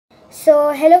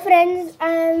So hello friends,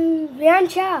 I'm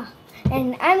Riansha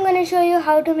and I'm gonna show you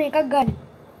how to make a gun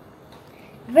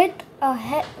with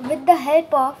the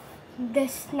help of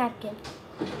this napkin.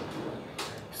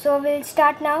 So we'll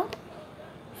start now.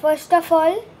 First of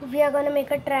all, we are gonna make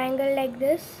a triangle like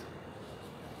this.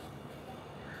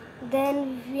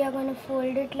 Then we are gonna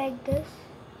fold it like this.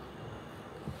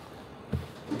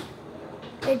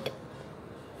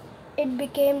 It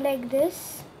became like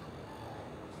this.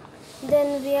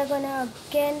 Then we are gonna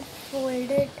again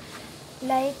fold it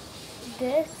like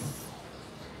this.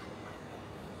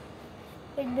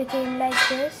 It became like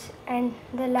this, and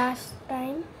the last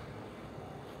time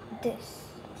this.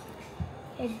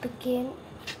 It became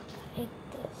like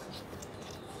this.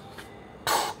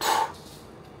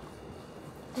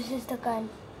 This is the gun.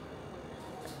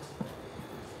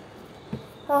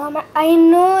 I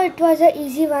know it was an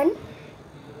easy one,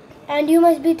 and you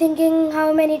must be thinking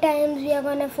how many times we are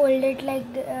gonna fold it like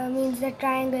means the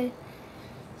triangle.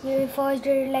 We first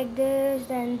did it like this,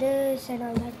 then this, and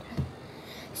all that.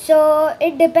 So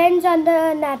it depends on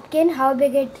the napkin, how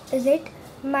big it is.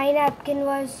 My napkin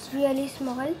was really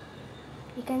small,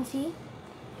 you can see.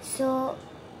 So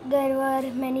there were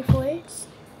many folds.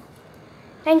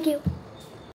 Thank you.